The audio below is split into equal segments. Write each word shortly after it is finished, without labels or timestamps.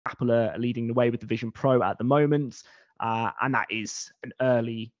Apple are leading the way with the Vision Pro at the moment, and that is an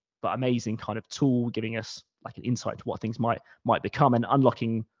early but amazing kind of tool, giving us like an insight to what things might become, and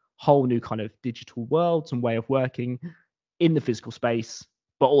unlocking whole new kind of digital worlds and way of working in the physical space.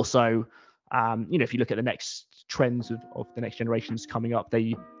 But also, if you look at the next trends of the next generations coming up,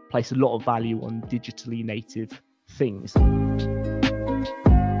 they place a lot of value on digitally native things.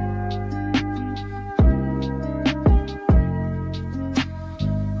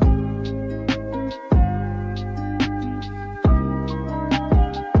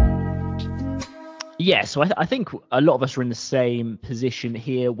 Yeah, so I think a lot of us are in the same position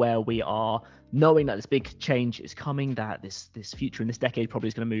here, where we are knowing that this big change is coming, that this future in this decade probably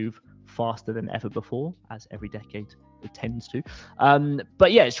is going to move faster than ever before, as every decade it tends to.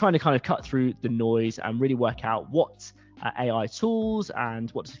 But yeah, it's trying to kind of cut through the noise and really work out what AI tools and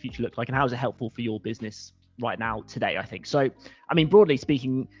what does the future look like, and how is it helpful for your business right now today, I think. So, I mean, broadly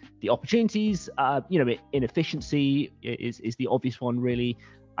speaking, the opportunities, inefficiency is the obvious one, really.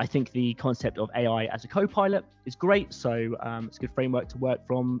 I think the concept of AI as a co-pilot is great. So it's a good framework to work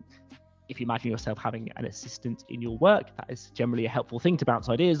from. If you imagine yourself having an assistant in your work, that is generally a helpful thing to bounce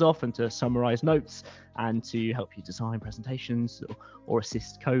ideas off and to summarize notes and to help you design presentations or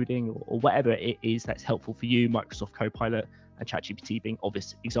assist coding or whatever it is that's helpful for you. Microsoft Copilot and ChatGPT being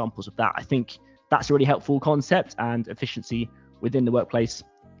obvious examples of that. I think that's a really helpful concept, and efficiency within the workplace,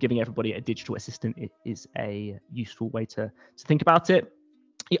 giving everybody a digital assistant is a useful way to think about it.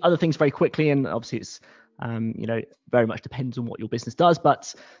 Other things very quickly, and obviously it's very much depends on what your business does,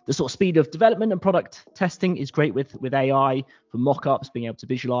 but the sort of speed of development and product testing is great with AI for mock-ups. Being able to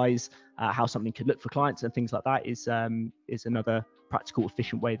visualize how something could look for clients and things like that is another practical,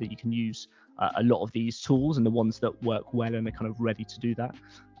 efficient way that you can use a lot of these tools, and the ones that work well and are kind of ready to do that.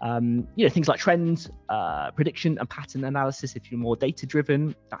 Things like trend prediction and pattern analysis. If you're more data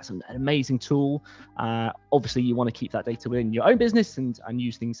driven, that's an amazing tool. Obviously, you want to keep that data within your own business and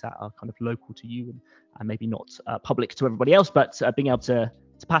use things that are kind of local to you and maybe not public to everybody else. But being able to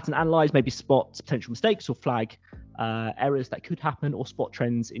pattern analyze, maybe spot potential mistakes or flag errors that could happen, or spot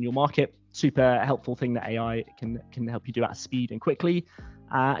trends in your market. Super helpful thing that AI can help you do at speed and quickly.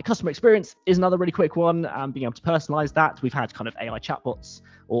 Customer experience is another really quick one. Being able to personalize that. We've had kind of AI chatbots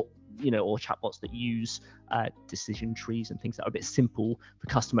or chatbots that use decision trees and things that are a bit simple for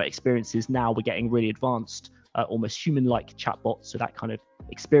customer experiences. Now we're getting really advanced, almost human-like chatbots. So that kind of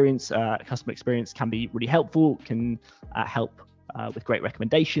experience, customer experience, can be really helpful, can help with great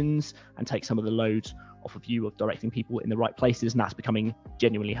recommendations and take some of the load off of you of directing people in the right places, and that's becoming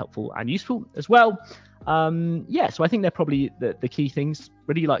genuinely helpful and useful as well. So I think they're probably the key things,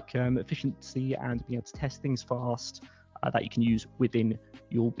 really, like efficiency and being able to test things fast that you can use within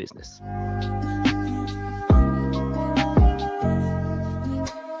your business.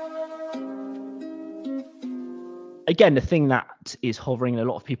 Again, the thing that is hovering in a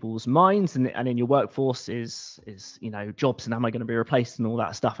lot of people's minds and in your workforce is jobs, and am I going to be replaced and all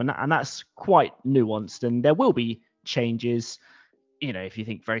that stuff, and that's quite nuanced, and there will be changes. If you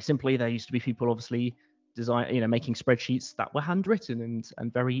think very simply, there used to be people obviously making spreadsheets that were handwritten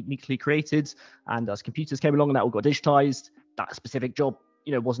and very neatly created, and as computers came along and that all got digitized, that specific job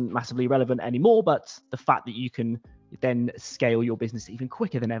wasn't massively relevant anymore. But the fact that you can then scale your business even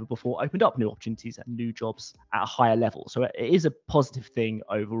quicker than ever before opened up new opportunities and new jobs at a higher level. So it is a positive thing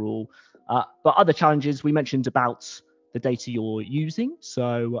overall. But other challenges we mentioned about the data you're using.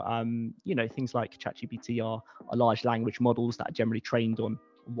 So things like ChatGPT are large language models that are generally trained on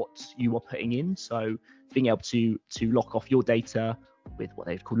what you are putting in. So being able to lock off your data with what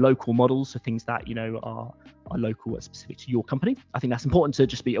they would call local models, so things that are local and specific to your company. I think that's important to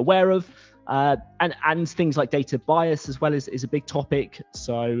just be aware of. And things like data bias as well is a big topic.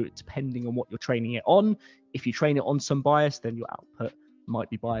 So depending on what you're training it on, if you train it on some bias, then your output might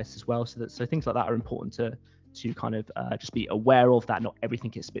be biased as well. So things like that are important to kind of just be aware of, that not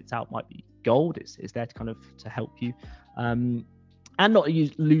everything it spits out might be gold. It's there to kind of to help you. And not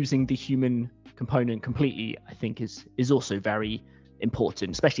losing the human component completely, I think is also very important,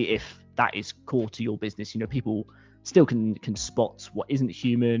 especially if that is core to your business. People still can spot what isn't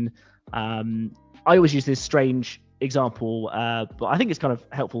human. I always use this strange example, but I think it's kind of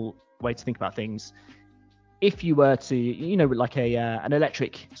a helpful way to think about things. If you were to, like an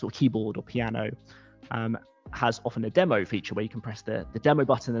electric sort of keyboard or piano, has often a demo feature where you can press the demo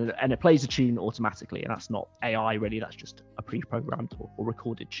button and it plays a tune automatically, and that's not AI really, that's just a pre-programmed or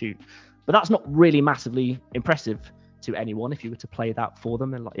recorded tune. But that's not really massively impressive to anyone if you were to play that for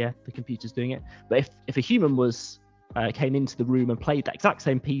them, and the computer's doing it. But if a human came into the room and played that exact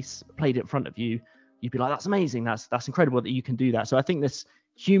same piece, played it in front of you, you'd be like, that's amazing, that's incredible that you can do that. So I think this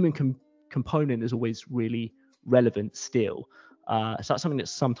human component is always really relevant still. So that's something that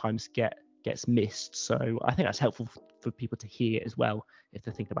sometimes gets missed. So I think that's helpful for people to hear as well if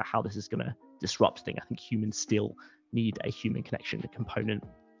they're thinking about how this is going to disrupt things. I think humans still need a human connection component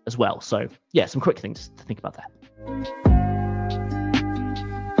as well. So yeah, some quick things to think about there.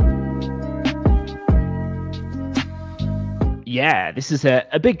 Yeah, this is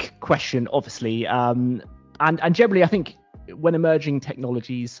a big question, obviously. And generally, I think when emerging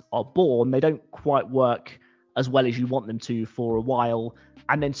technologies are born, they don't quite work as well as you want them to for a while.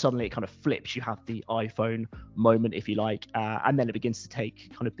 And then suddenly it kind of flips. You have the iPhone moment, if you like, and then it begins to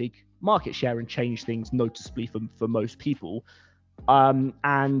take kind of big market share and change things noticeably for most people. And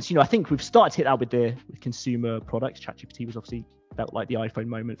I think we've started to hit that with consumer products. ChatGPT was obviously felt like the iPhone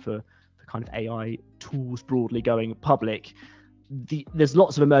moment for kind of AI tools broadly going public. There's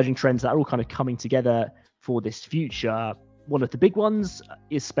lots of emerging trends that are all kind of coming together for this future. One of the big ones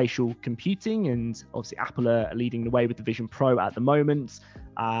is spatial computing, and obviously Apple are leading the way with the Vision Pro at the moment,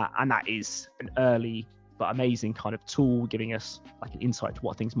 and that is an early but amazing kind of tool, giving us like an insight to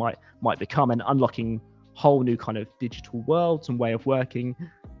what things might become and unlocking whole new kind of digital worlds and way of working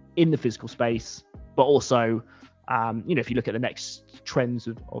in the physical space. But also, if you look at the next trends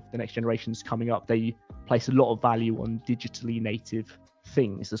of the next generations coming up, they place a lot of value on digitally native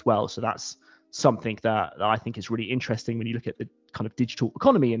things as well. So that's something that I think is really interesting when you look at the kind of digital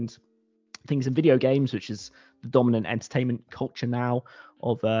economy and things in video games, which is the dominant entertainment culture now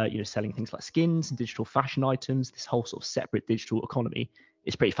of selling things like skins and digital fashion items. This whole sort of separate digital economy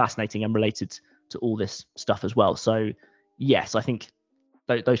is pretty fascinating and related to all this stuff as well. So yes, I think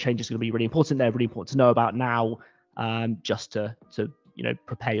those changes are going to be really important. They're really important to know about now, just to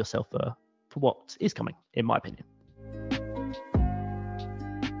prepare yourself for what is coming, in my opinion.